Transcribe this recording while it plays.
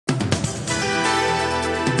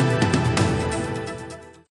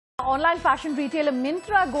online fashion retailer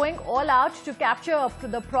Myntra going all out to capture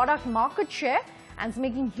the product market share and is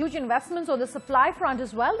making huge investments on the supply front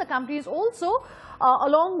as well. The company is also,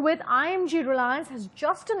 along with IMG Reliance, has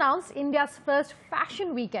just announced India's first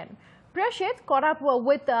fashion weekend. Priya Sheth caught up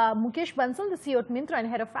with Mukesh Bansal, the CEO at Myntra and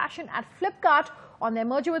head of fashion at Flipkart, on their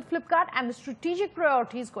merger with Flipkart and the strategic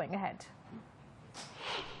priorities going ahead.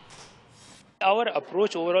 Our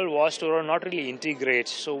approach overall was to not really integrate.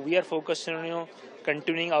 So we are focused on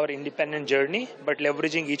continuing our independent journey, but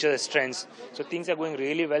leveraging each other's strengths. So things are going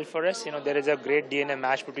really well for us. There is a great DNA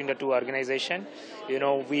match between the two organizations.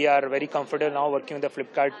 We are very comfortable now working with the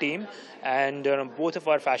Flipkart team, and both of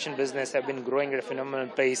our fashion business have been growing at a phenomenal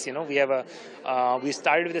pace. We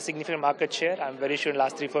started with a significant market share. I'm very sure in the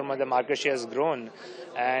last 3-4 months the market share has grown,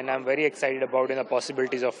 and I'm very excited about the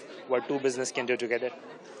possibilities of what two businesses can do together.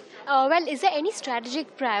 Well, is there any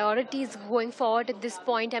strategic priorities going forward at this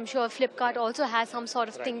point? I'm sure Flipkart also has some sort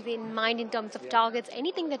of things in mind in terms of targets.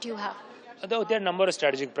 Anything that you have? There are a number of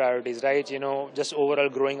strategic priorities, right? Just overall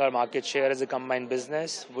growing our market share as a combined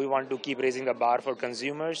business. We want to keep raising the bar for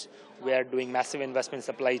consumers. We are doing massive investment in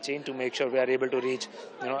supply chain to make sure we are able to reach,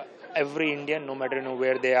 every Indian, no matter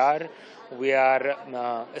where they are. We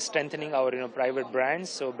are strengthening our private brands,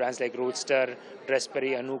 so brands like Roadster,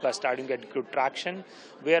 Dressberry, Anouk are starting to get good traction.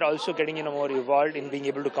 We are also getting more evolved in being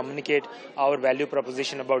able to communicate our value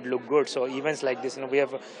proposition about look good. So events like this, we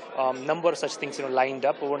have a number of such things lined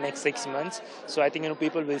up over the next 6 months. So I think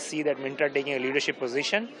people will see that Myntra taking a leadership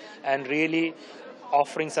position and really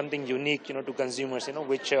offering something unique to consumers,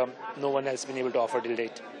 which no one else has been able to offer till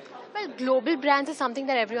date. Well, global brands is something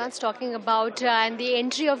that everyone's talking about, and the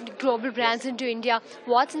entry of global brands into India.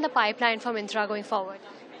 What's in the pipeline for Myntra going forward?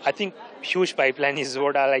 I think huge pipeline is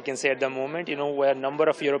what all I can say at the moment. Where a number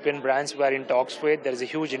of European brands we are in talks with. There is a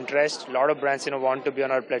huge interest. A lot of brands want to be on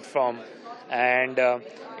our platform, and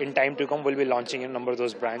in time to come we'll be launching a number of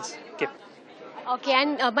those brands. Okay,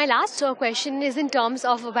 and my last question is in terms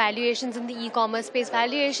of valuations in the e-commerce space.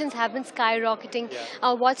 Valuations have been skyrocketing.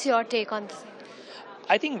 What's your take on this?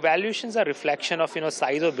 I think valuations are a reflection of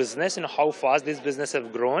size of business and how fast this business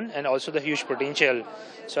have grown, and also the huge potential.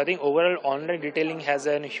 So I think overall online retailing has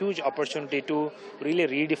a huge opportunity to really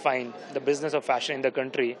redefine the business of fashion in the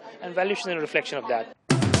country, and valuation is a reflection of that.